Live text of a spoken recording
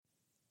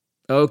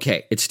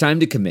Okay, it's time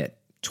to commit.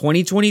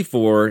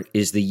 2024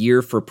 is the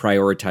year for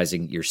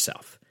prioritizing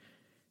yourself.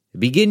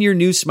 Begin your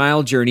new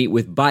smile journey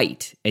with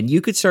Byte, and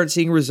you could start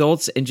seeing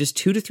results in just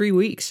 2 to 3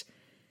 weeks.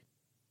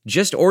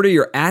 Just order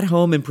your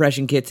at-home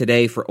impression kit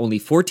today for only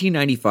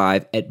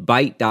 $14.95 at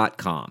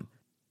Byte.com.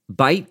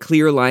 Byte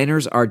clear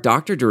liners are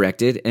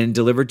doctor-directed and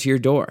delivered to your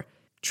door.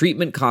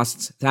 Treatment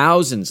costs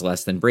thousands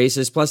less than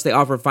braces, plus they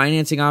offer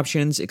financing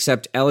options,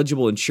 accept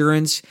eligible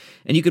insurance,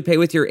 and you could pay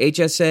with your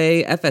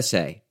HSA,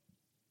 FSA.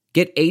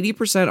 Get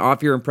 80%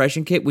 off your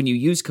impression kit when you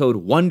use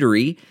code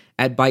WONDERY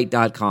at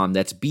Byte.com.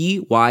 That's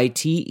BYTE.com.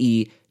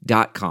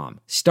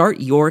 Start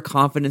your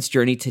confidence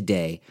journey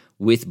today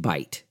with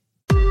Byte.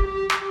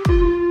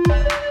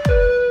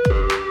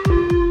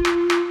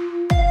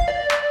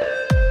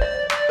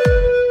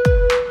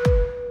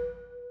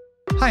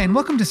 Hi, and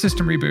welcome to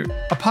System Reboot,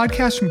 a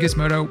podcast from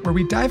Gizmodo where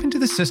we dive into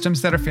the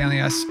systems that are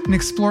failing us and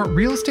explore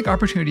realistic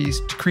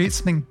opportunities to create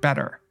something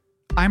better.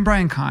 I'm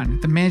Brian Kahn,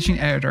 the managing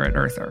editor at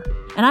Earther.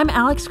 And I'm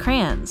Alex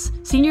Kranz,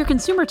 senior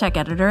consumer tech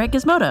editor at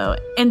Gizmodo.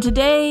 And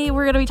today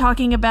we're going to be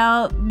talking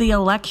about the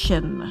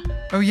election.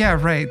 Oh yeah,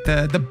 right.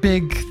 The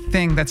big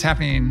thing that's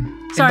happening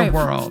in the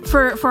world.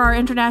 For our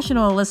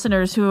international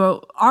listeners who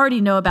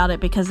already know about it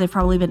because they've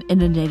probably been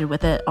inundated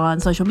with it on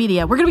social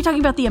media, we're going to be talking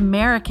about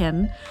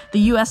the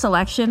U.S.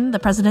 election, the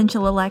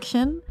presidential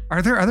election.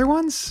 Are there other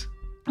ones?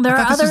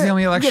 This is the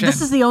only election. Yeah,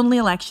 this is the only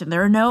election.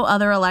 There are no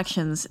other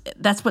elections.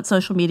 That's what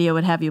social media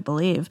would have you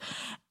believe.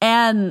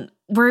 And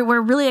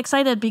we're really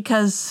excited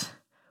because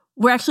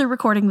we're actually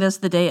recording this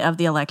the day of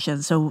the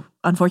election. So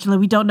unfortunately,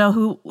 we don't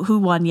know who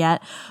won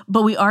yet.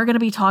 But we are going to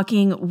be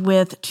talking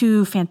with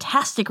two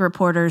fantastic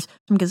reporters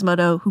from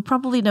Gizmodo who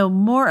probably know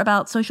more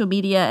about social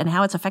media and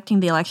how it's affecting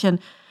the election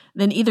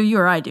than either you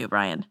or I do,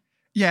 Brian.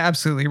 Yeah,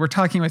 absolutely. We're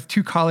talking with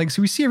two colleagues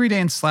who we see every day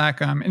in Slack,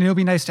 and it'll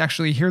be nice to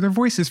actually hear their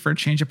voices for a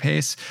change of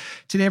pace.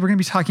 Today, we're going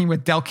to be talking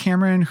with Del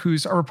Cameron,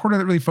 who's a reporter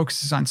that really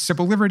focuses on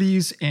civil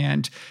liberties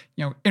and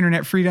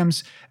internet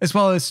freedoms, as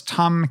well as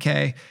Tom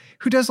McKay,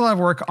 who does a lot of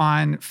work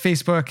on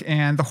Facebook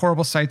and the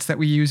horrible sites that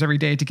we use every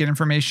day to get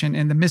information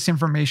and the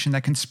misinformation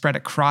that can spread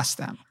across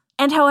them.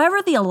 And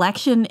however the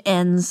election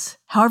ends,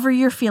 however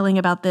you're feeling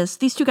about this,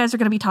 these two guys are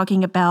going to be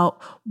talking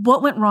about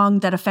what went wrong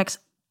that affects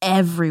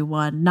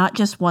everyone, not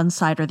just one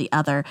side or the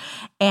other,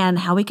 and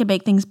how we can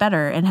make things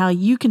better and how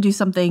you can do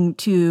something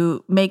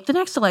to make the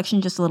next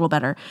election just a little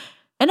better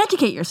and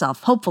educate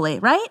yourself, hopefully,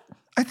 right?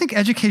 I think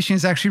education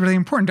is actually really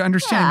important to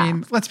understand. Yeah. I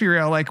mean, let's be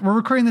real. We're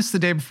recording this the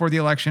day before the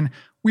election.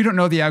 We don't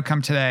know the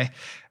outcome today.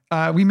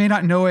 We may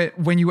not know it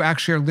when you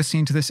actually are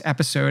listening to this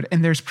episode,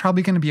 and there's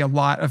probably going to be a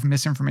lot of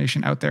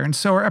misinformation out there. And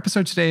so our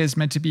episode today is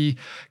meant to be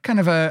kind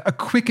of a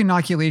quick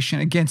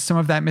inoculation against some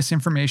of that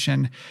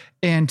misinformation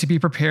and to be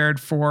prepared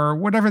for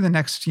whatever the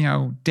next,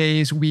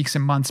 days, weeks,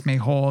 and months may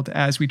hold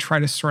as we try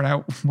to sort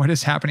out what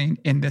is happening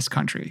in this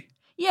country.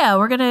 Yeah,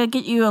 we're going to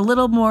get you a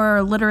little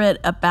more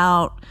literate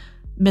about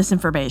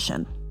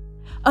misinformation.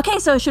 Okay,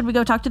 so should we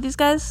go talk to these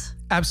guys?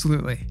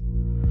 Absolutely.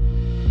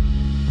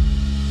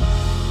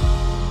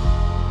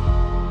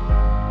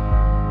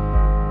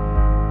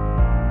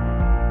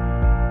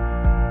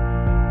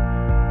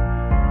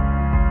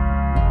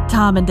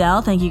 Tom and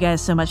Del, thank you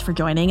guys so much for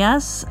joining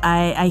us.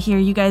 I hear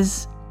you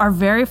guys are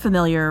very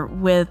familiar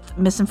with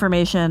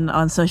misinformation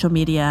on social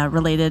media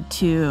related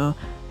to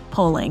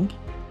polling.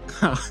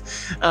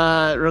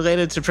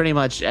 Related to pretty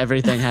much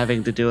everything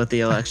having to do with the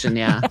election,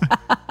 yeah.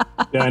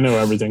 Yeah, I know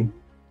everything.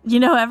 You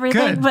know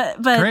everything?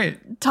 Good. But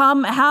Great.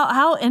 Tom,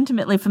 how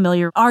intimately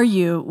familiar are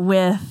you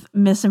with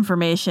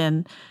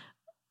misinformation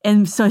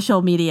in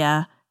social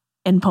media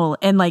and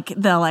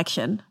the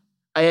election?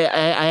 I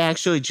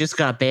actually just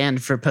got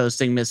banned for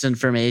posting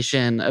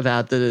misinformation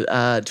about the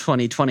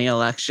 2020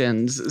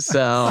 elections,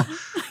 so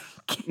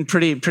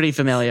pretty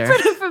familiar.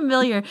 Pretty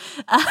familiar.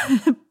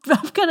 Why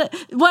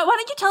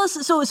don't you tell us?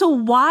 So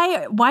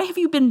why have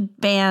you been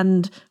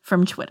banned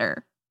from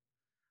Twitter?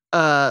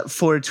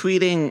 For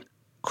tweeting,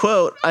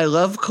 quote, "I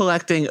love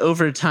collecting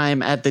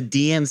overtime at the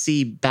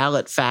DNC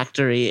ballot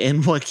factory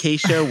in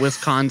Waukesha,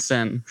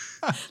 Wisconsin."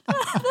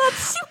 That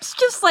seems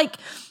just like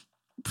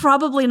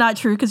probably not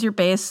true because you're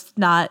based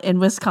not in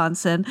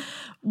Wisconsin.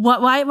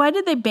 Why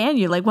did they ban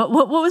you? What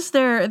was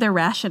their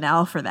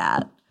rationale for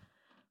that?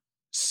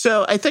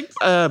 So I think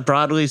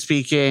broadly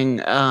speaking,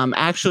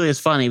 actually it's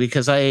funny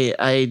because I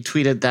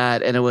tweeted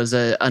that and it was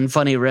an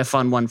unfunny riff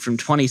on one from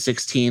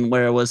 2016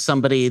 where it was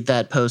somebody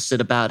that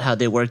posted about how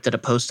they worked at a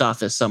post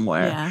office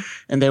somewhere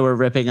and they were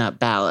ripping up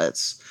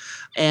ballots.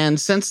 And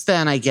since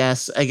then, I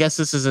guess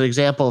this is an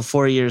example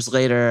 4 years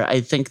later,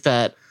 I think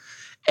that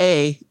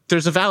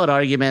there's a valid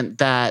argument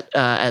that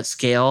at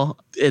scale,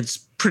 it's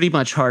pretty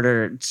much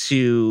hard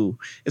to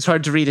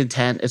read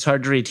intent. It's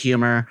hard to read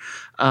humor.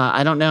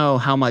 I don't know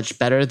how much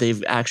better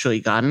they've actually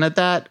gotten at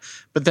that.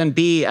 But then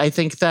B, I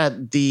think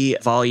that the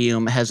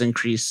volume has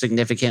increased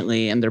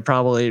significantly and they're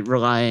probably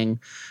relying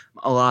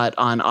a lot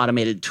on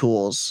automated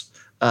tools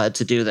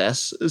to do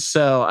this.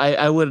 So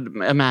I would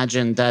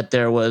imagine that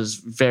there was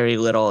very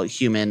little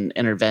human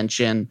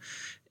intervention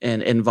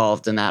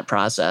involved in that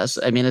process.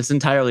 I mean, it's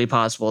entirely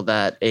possible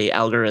that a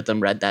algorithm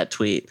read that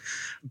tweet,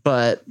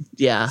 but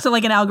yeah. So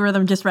like an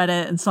algorithm just read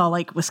it and saw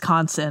like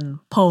Wisconsin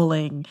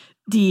polling,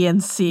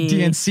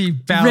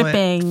 DNC ballot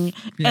ripping,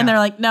 and they're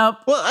like, nope.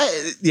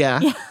 Well,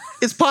 yeah.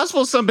 It's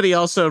possible somebody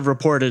also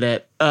reported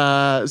it.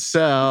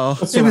 So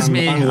it was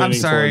me. I'm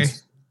sorry.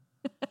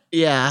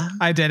 Yeah.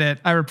 I did it.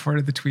 I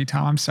reported the tweet,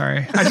 Tom. I'm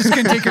sorry. I just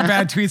couldn't take your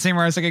bad tweets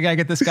anymore. I was like, I gotta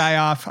get this guy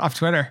off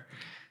Twitter.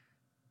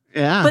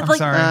 Yeah. But I'm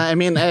sorry.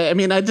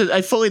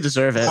 I fully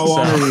deserve it. How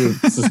long are you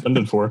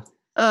suspended for?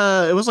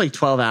 It was like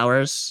 12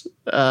 hours,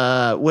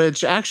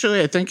 which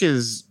actually I think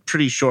is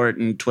pretty short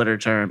in Twitter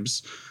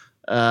terms.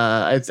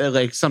 It's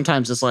like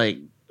sometimes it's like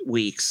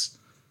weeks.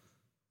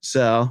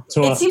 So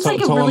it seems like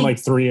till really like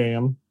 3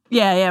 a.m.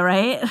 Yeah,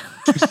 right.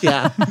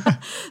 Yeah.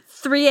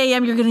 3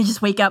 a.m. You're gonna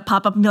just wake up,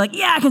 pop up, and be like,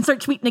 yeah, I can start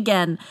tweeting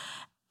again.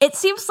 It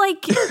seems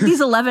like these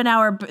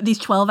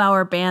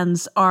 12-hour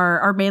bans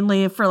are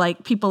mainly for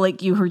like people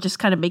like you who are just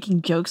kind of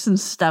making jokes and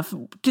stuff.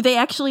 Do they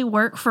actually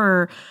work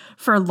for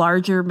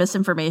larger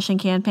misinformation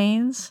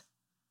campaigns?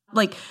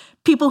 Like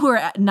people who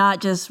are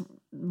not just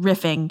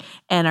riffing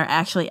and are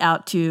actually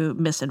out to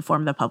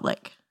misinform the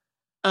public?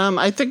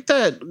 I think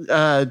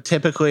that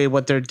typically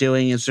what they're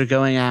doing is they're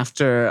going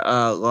after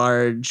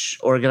large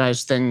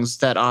organized things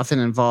that often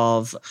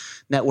involve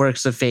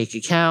networks of fake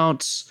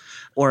accounts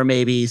or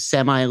maybe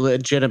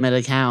semi-legitimate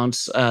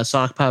accounts,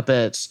 sock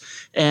puppets.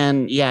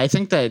 And yeah, I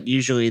think that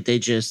usually they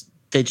just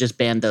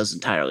ban those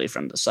entirely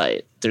from the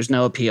site. There's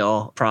no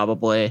appeal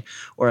probably,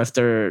 or if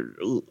they're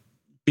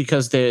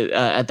because they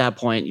at that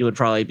point you would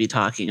probably be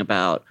talking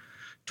about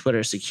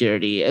Twitter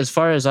security. As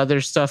far as other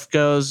stuff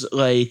goes,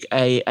 like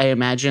I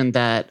imagine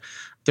that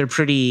they're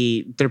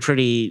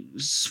pretty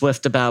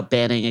swift about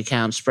banning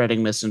accounts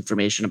spreading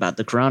misinformation about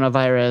the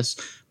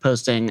coronavirus,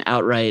 posting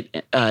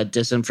outright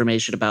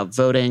disinformation about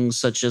voting,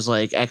 such as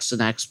like X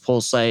and X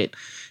poll site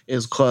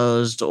is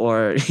closed,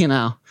 or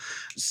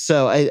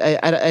So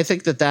I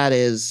think that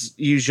is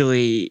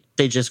usually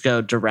they just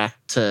go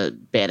direct to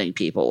banning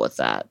people with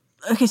that.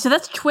 Okay, so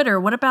that's Twitter.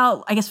 What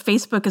about, I guess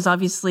Facebook is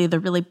obviously the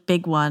really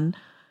big one.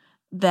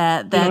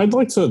 I'd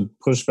like to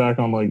push back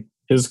on like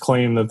his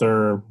claim that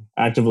they're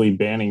actively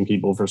banning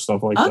people for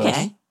stuff like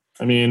this.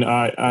 I mean,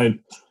 I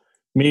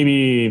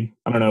maybe,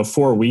 I don't know,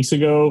 4 weeks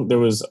ago, there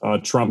was a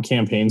Trump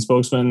campaign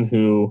spokesman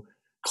who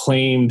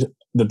claimed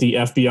that the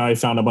FBI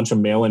found a bunch of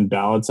mail-in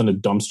ballots in a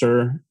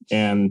dumpster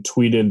and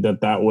tweeted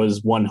that was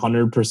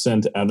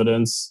 100%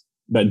 evidence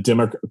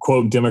that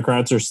quote,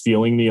 Democrats are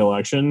stealing the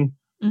election.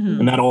 Mm-hmm.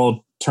 And that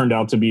all turned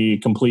out to be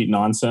complete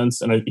nonsense.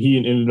 And he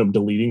ended up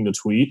deleting the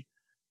tweet.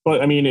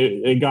 But I mean,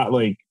 it got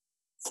like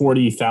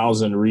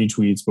 40,000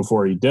 retweets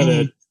before he did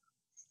it.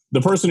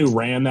 The person who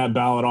ran that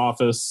ballot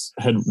office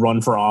had run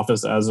for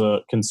office as a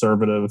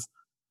conservative.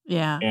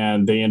 Yeah.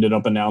 And they ended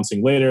up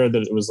announcing later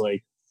that it was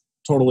like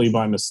totally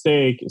by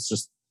mistake. It's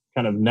just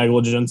kind of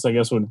negligence, I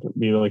guess would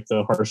be like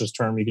the harshest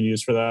term you could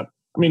use for that.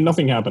 I mean,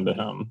 nothing happened to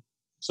him.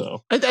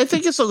 So I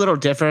think it's a little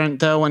different,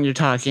 though, when you're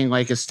talking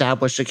like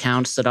established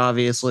accounts that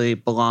obviously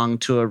belong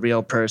to a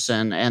real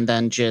person and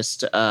then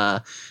just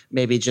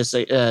maybe just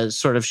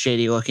sort of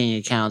shady looking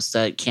accounts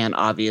that can't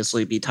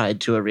obviously be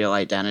tied to a real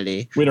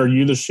identity. Wait, are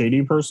you the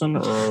shady person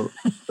or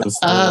is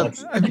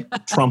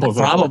Trump of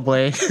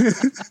probably?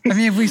 I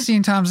mean, have we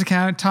seen Tom's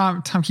account?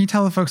 Tom, can you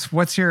tell the folks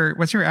what's your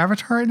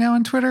avatar right now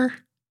on Twitter?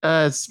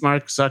 It's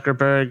Mark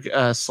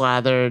Zuckerberg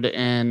slathered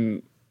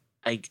in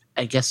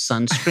I guess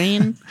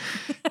sunscreen.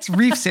 It's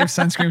reef safe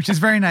sunscreen, which is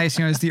very nice.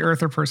 As the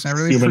earther person, I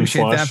really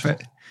appreciate flush. that.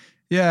 But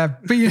yeah,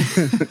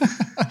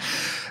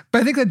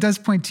 but I think that does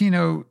point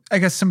to, I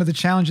guess some of the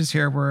challenges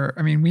here where,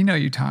 I mean, we know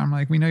you, Tom,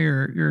 like we know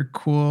you're a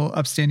cool,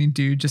 upstanding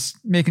dude, just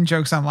making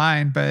jokes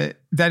online. But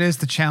that is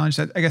the challenge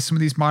that I guess some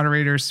of these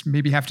moderators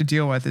maybe have to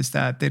deal with, is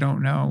that they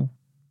don't know,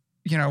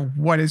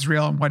 what is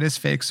real and what is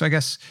fake. So I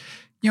guess,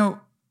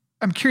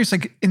 I'm curious,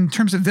 like in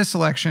terms of this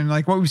election,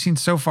 like what we've seen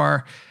so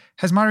far,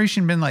 has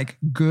moderation been like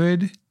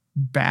good,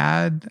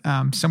 bad,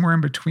 somewhere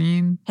in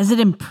between? Has it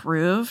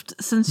improved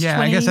since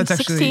 2016? I guess that's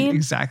actually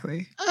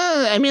exactly.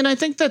 I mean, I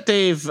think that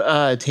they've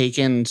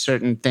taken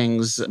certain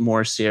things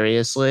more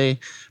seriously,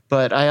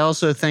 but I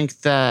also think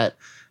that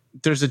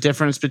there's a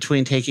difference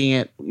between taking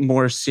it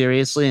more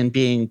seriously and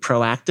being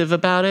proactive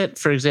about it.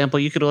 For example,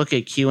 you could look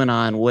at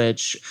QAnon,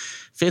 which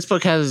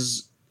Facebook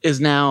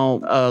is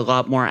now a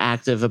lot more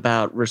active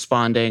about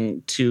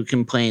responding to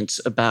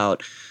complaints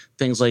about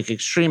things like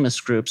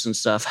extremist groups and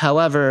stuff.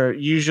 However,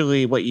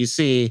 usually what you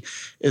see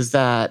is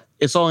that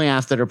it's only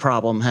after the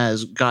problem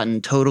has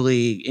gotten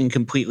totally and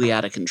completely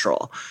out of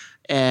control.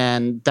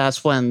 And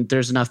that's when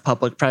there's enough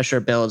public pressure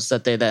builds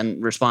that they then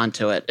respond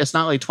to it. It's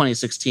not like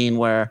 2016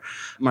 where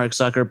Mark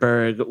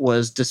Zuckerberg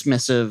was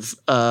dismissive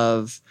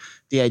of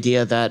the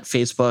idea that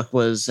Facebook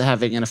was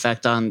having an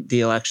effect on the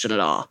election at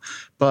all.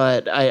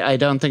 But I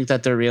don't think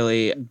that they're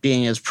really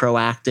being as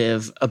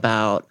proactive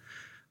about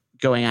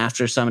going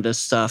after some of this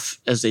stuff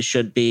as they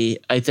should be.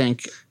 I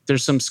think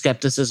there's some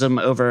skepticism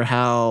over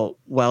how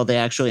well they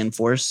actually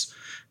enforce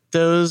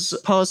those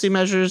policy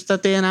measures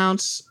that they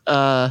announce.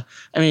 I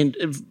mean,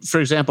 for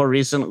example,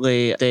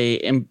 recently they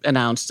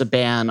announced a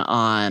ban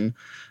on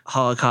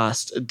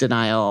Holocaust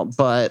denial,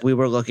 but we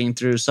were looking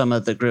through some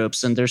of the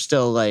groups, and there's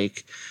still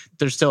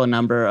a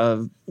number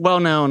of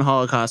well-known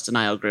Holocaust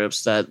denial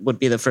groups that would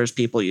be the first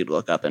people you'd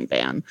look up and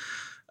ban,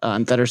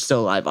 that are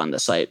still live on the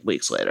site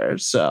weeks later.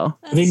 So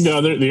I think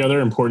the other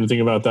important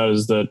thing about that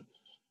is that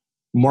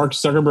Mark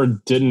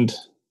Zuckerberg didn't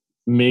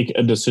make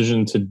a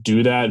decision to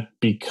do that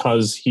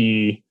because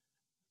he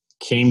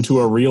came to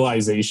a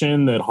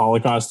realization that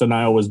Holocaust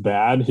denial was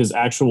bad. His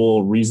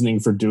actual reasoning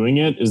for doing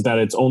it is that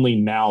it's only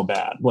now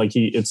bad. Like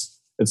it's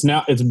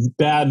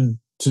bad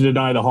to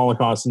deny the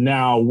Holocaust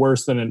now,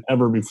 worse than it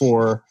ever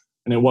before,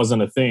 and it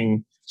wasn't a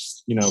thing,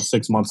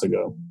 6 months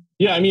ago.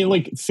 Yeah, I mean,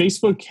 like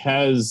Facebook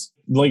has,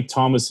 like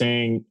Tom was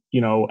saying,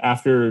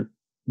 after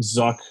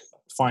Zuck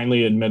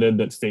finally admitted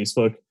that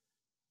Facebook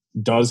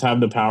does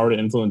have the power to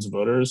influence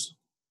voters,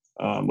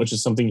 which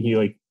is something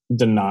he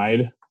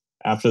denied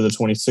after the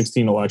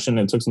 2016 election.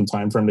 It took some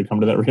time for him to come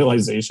to that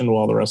realization,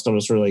 while the rest of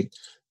us were like,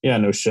 yeah,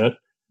 no shit.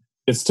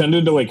 It's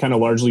tended to kind of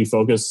largely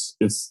focus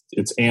its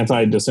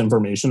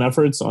anti-disinformation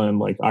efforts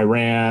on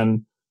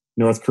Iran,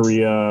 North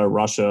Korea,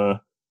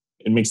 Russia.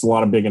 It makes a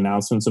lot of big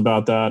announcements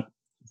about that,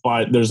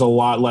 but there's a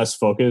lot less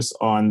focus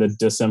on the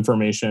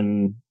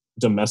disinformation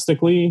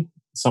domestically.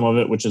 Some of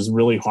it, which is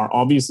really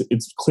obviously,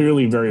 it's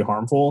clearly very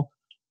harmful,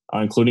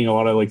 including a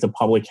lot of the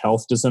public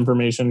health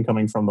disinformation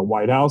coming from the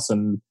White House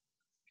and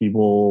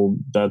people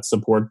that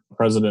support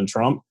President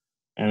Trump.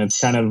 And it's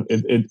kind of,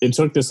 it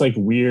took this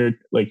weird,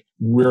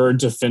 we're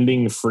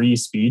defending free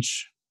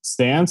speech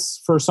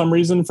stance for some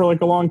reason for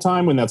a long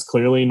time, when that's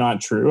clearly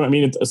not true. I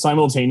mean,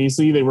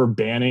 simultaneously they were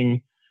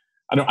banning,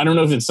 I don't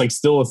know if it's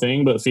still a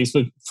thing, but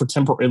Facebook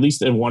at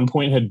least at one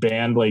point had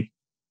banned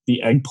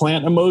the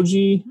eggplant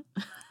emoji.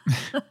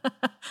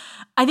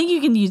 I think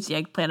you can use the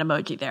eggplant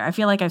emoji there. I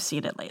feel like I've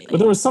seen it lately. But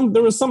there was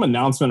some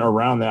announcement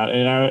around that,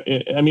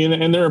 and I mean,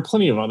 and there are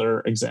plenty of other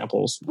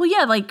examples. Well,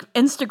 yeah,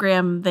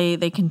 Instagram,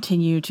 they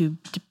continue to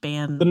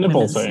ban the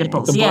nipple thing,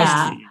 nipples. the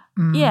yeah,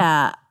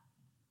 yeah.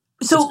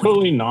 So it's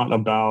totally not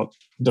about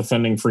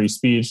defending free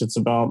speech. It's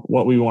about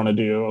what we want to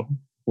do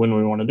when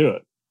we want to do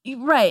it.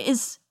 Right?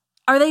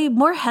 Are they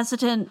more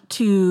hesitant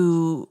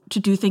to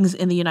do things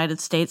in the United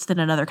States than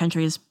in other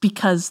countries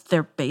because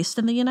they're based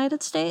in the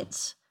United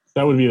States?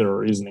 That would be their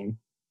reasoning.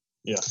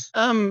 Yeah.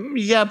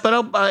 Yeah,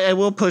 but I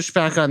will push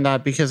back on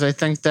that, because I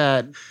think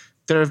that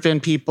there have been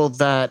people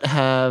that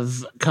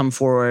have come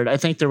forward. I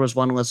think there was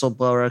one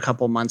whistleblower a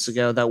couple months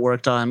ago that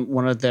worked on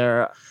one of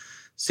their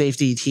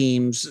safety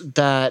teams,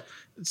 that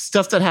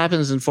stuff that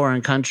happens in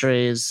foreign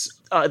countries,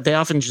 they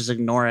often just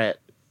ignore it,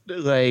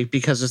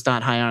 because it's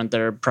not high on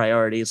their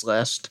priorities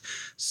list.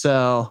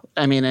 So,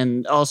 I mean,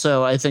 and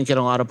also I think in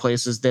a lot of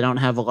places they don't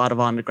have a lot of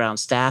on-the-ground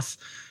staff.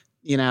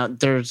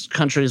 There's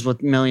countries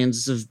with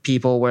millions of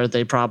people where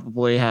they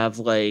probably have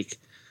a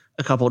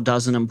couple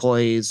dozen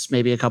employees,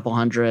 maybe a couple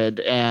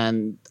hundred.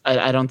 And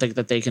I don't think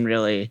that they can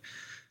really,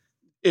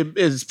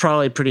 it's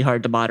probably pretty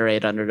hard to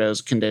moderate under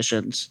those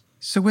conditions.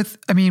 So what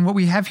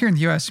we have here in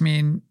the US,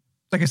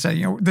 like I said,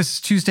 this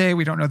is Tuesday.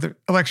 We don't know the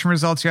election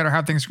results yet or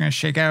how things are going to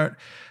shake out.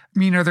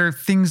 Are there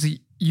things that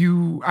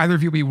either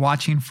of you will be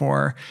watching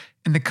for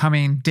in the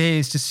coming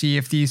days to see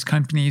if these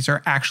companies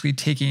are actually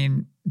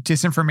taking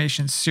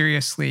disinformation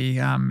seriously,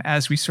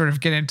 as we sort of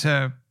get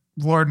into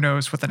Lord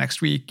knows what the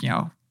next week,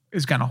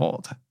 is going to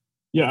hold?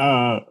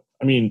 Yeah.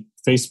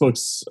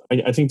 Facebook's,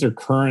 I think their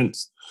current,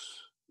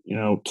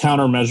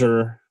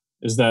 countermeasure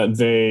is that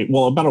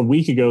about a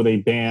week ago, they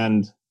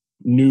banned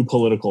new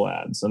political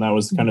ads. And that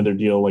was kind of their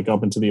deal.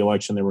 Up into the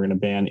election, they were going to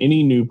ban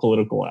any new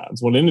political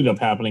ads. What ended up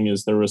happening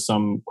is there was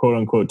some quote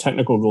unquote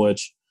technical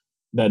glitch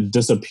that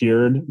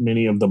disappeared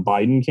many of the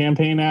Biden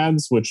campaign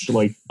ads, which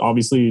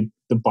obviously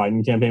the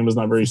Biden campaign was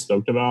not very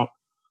stoked about.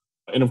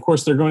 And of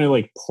course they're going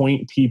to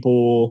point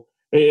people.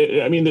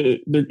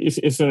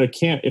 If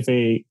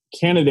a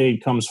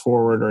candidate comes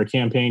forward or a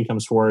campaign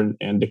comes forward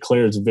and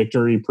declares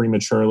victory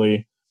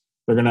prematurely,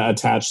 they're going to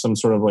attach some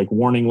sort of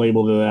warning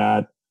label to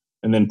that,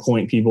 and then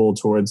point people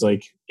towards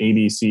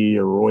ABC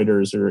or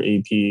Reuters or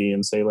AP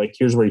and say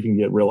here's where you can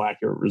get real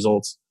accurate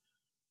results.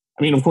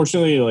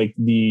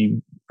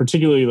 Unfortunately,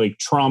 particularly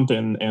Trump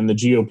and the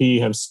GOP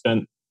have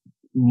spent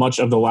much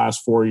of the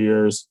last 4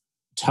 years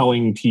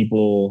telling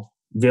people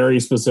very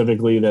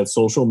specifically that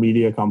social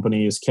media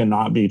companies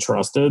cannot be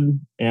trusted.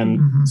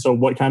 And so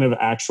what kind of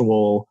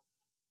actual,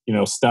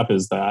 step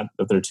is that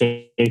they're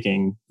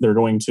taking? They're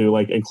going to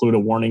include a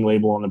warning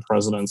label on the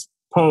president's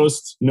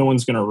post. No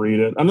one's going to read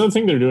it. Another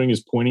thing they're doing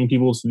is pointing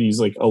people to these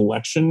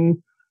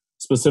election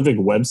specific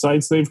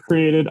websites they've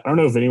created. I don't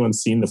know if anyone's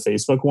seen the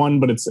Facebook one,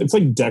 but it's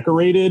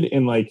decorated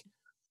in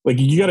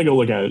you got to go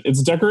look at it.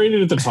 It's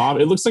decorated at the top.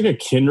 It looks like a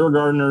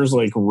kindergartner's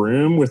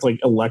room with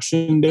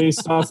election day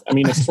stuff.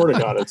 I swear to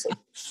God, it's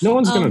no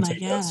one's going to take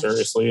that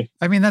seriously.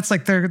 That's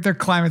their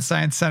climate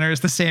science center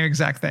is the same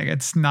exact thing.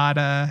 It's not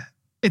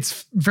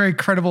it's very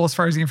credible as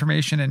far as the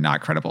information and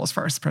not credible as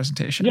far as the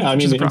presentation. Yeah, I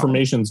mean, the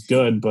information's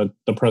good, but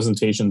the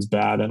presentation's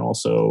bad. And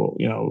also,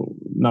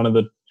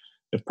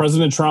 if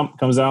President Trump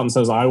comes out and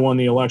says, I won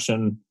the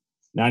election,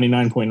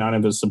 99.9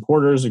 of his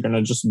supporters are going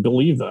to just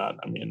believe that.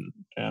 I mean,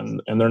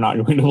 and they're not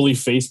going to believe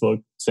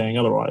Facebook saying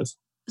otherwise.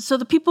 So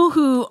the people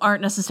who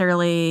aren't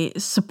necessarily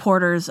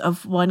supporters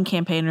of one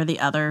campaign or the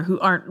other, who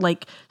aren't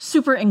like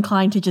super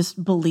inclined to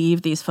just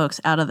believe these folks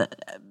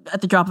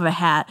at the drop of a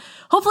hat,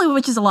 hopefully,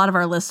 which is a lot of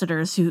our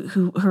listeners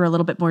who are a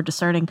little bit more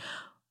discerning,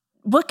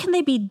 what can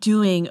they be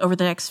doing over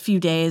the next few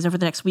days, over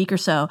the next week or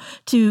so,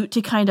 to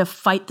kind of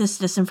fight this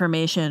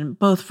disinformation,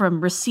 both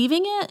from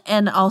receiving it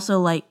and also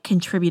like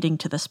contributing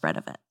to the spread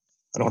of it?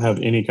 I don't have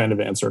any kind of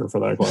answer for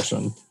that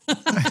question.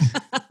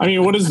 I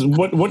mean,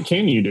 what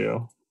can you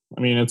do? I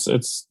mean,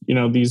 it's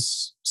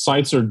these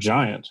sites are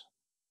giant.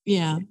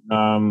 Yeah.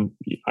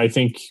 I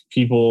think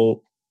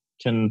people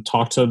can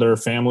talk to their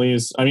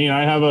families. I mean,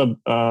 I have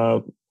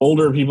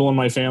older people in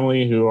my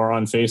family who are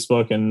on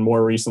Facebook and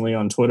more recently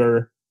on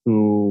Twitter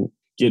who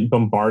get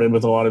bombarded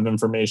with a lot of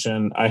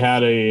information. I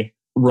had a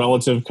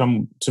relative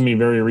come to me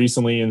very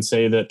recently and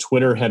say that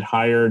Twitter had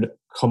hired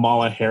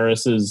Kamala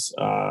Harris's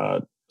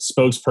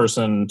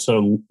spokesperson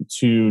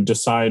to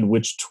decide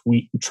which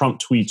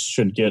Trump tweets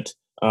should get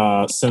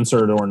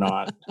censored or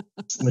not,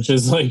 which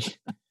is like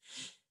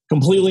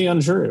completely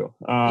untrue.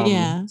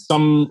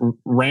 Some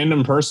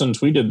random person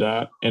tweeted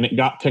that and it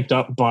got picked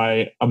up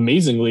by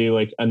amazingly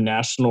like a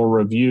National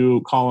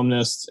Review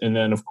columnist. And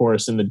then of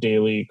course in the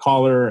Daily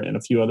Caller and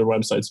a few other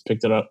websites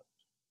picked it up.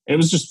 It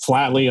was just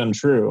flatly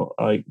untrue.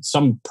 Like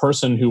some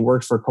person who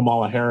worked for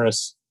Kamala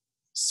Harris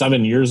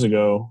 7 years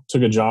ago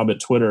took a job at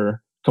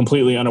Twitter,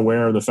 completely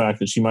unaware of the fact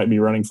that she might be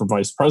running for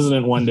vice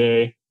president one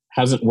day,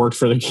 hasn't worked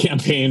for the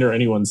campaign or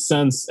anyone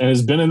since, and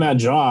has been in that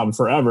job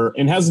forever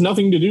and has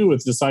nothing to do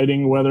with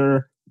deciding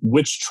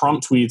which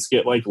Trump tweets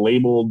get like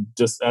labeled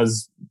just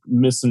as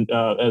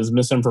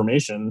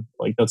misinformation.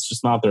 Like that's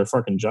just not their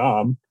fucking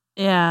job.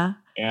 Yeah.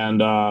 And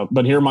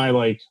but here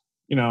my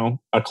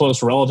a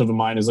close relative of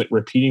mine is like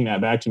repeating that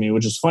back to me,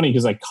 which is funny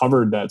because I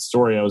covered that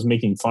story. I was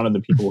making fun of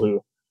the people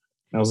who,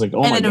 and I was like,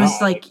 oh my God. And it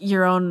was like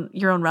your own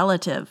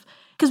relative.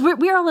 Because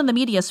we're all in the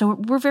media, so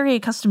we're very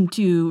accustomed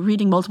to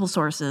reading multiple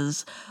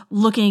sources,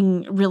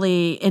 looking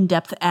really in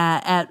depth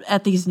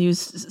at these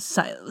news,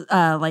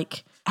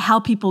 like how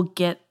people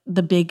get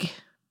the big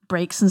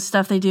breaks and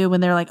stuff they do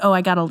when they're like, "Oh,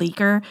 I got a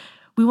leaker."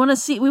 We want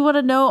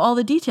to know all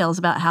the details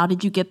about how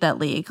did you get that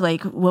leak,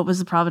 like what was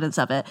the provenance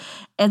of it,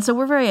 and so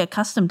we're very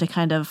accustomed to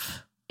kind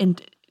of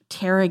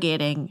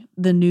interrogating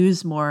the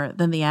news more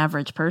than the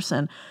average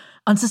person.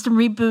 On System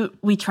Reboot,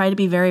 we try to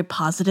be very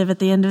positive at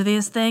the end of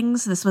these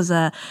things. This was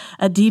a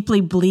deeply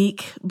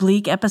bleak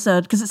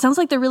episode because it sounds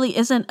like there really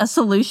isn't a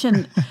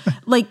solution.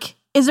 Like,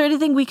 is there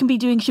anything we can be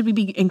doing? Should we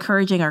be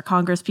encouraging our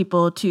Congress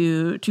people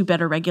to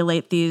better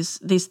regulate these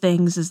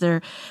things? Is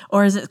there,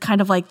 or is it kind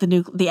of like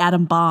the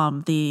atom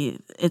bomb?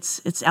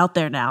 It's out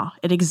there now.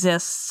 It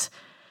exists.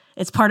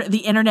 It's part of the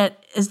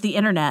internet. Is the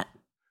internet.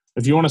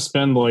 If you want to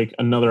spend like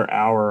another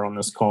hour on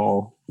this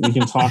call, we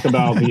can talk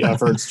about the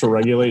efforts to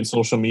regulate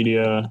social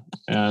media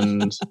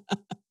and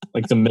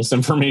like the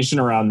misinformation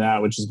around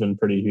that, which has been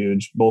pretty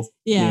huge. Both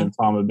me and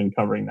Tom have been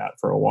covering that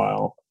for a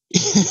while.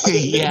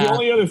 The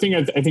only other thing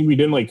I think we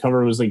didn't like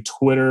cover was like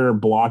Twitter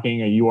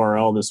blocking a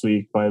URL this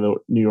week by the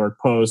New York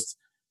Post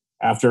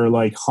after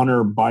like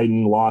Hunter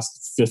Biden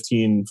lost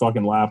 15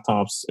 fucking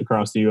laptops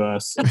across the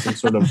U.S. in some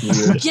sort of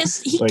weird,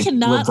 he like,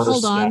 cannot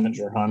hold on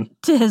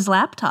to his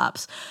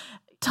laptops.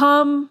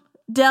 Tom,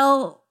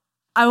 Del,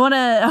 I want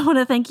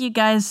to thank you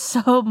guys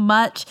so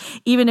much,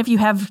 even if you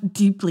have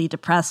deeply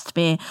depressed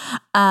me.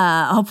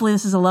 Hopefully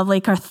this is a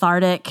lovely,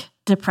 cathartic,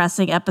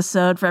 depressing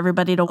episode for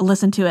everybody to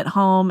listen to at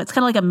home. It's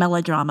kind of like a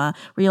melodrama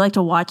where you like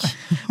to watch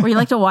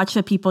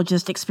the people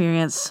just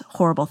experience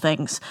horrible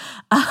things.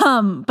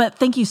 But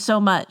thank you so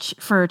much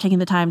for taking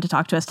the time to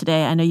talk to us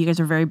today. I know you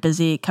guys are very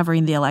busy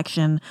covering the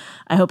election.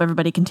 I hope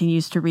everybody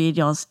continues to read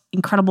y'all's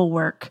incredible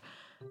work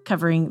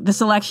covering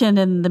this election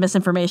and the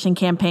misinformation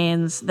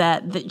campaigns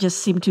that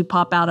just seem to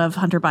pop out of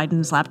Hunter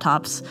Biden's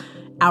laptops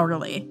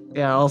hourly.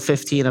 Yeah, all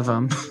 15 of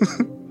them.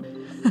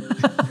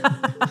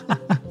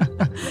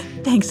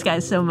 Thanks,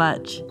 guys, so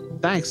much.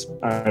 Thanks. All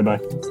right, bye.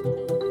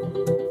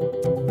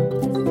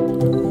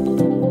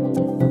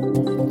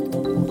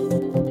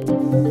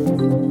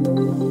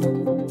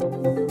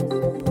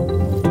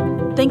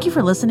 Thank you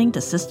for listening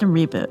to System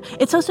Reboot.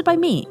 It's hosted by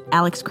me,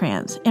 Alex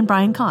Kranz, and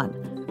Brian Kahn.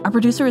 Our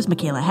producer is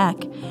Michaela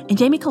Heck, and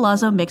Jamie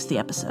Colazzo mixed the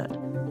episode.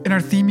 And our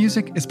theme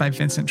music is by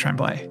Vincent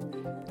Tremblay.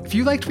 If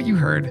you liked what you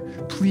heard,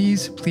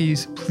 please,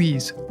 please,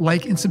 please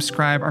like and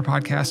subscribe our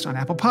podcast on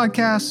Apple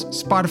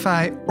Podcasts,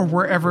 Spotify, or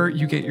wherever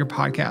you get your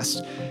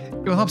podcasts.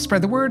 It will help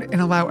spread the word and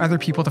allow other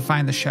people to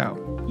find the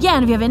show. Yeah,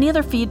 and if you have any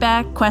other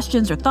feedback,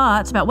 questions, or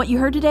thoughts about what you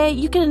heard today,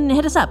 you can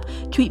hit us up.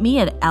 Tweet me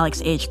at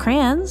Alex H.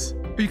 Kranz.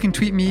 Or you can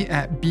tweet me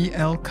at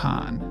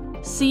BLCon.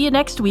 See you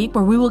next week,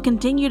 where we will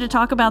continue to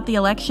talk about the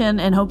election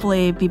and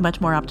hopefully be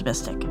much more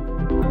optimistic.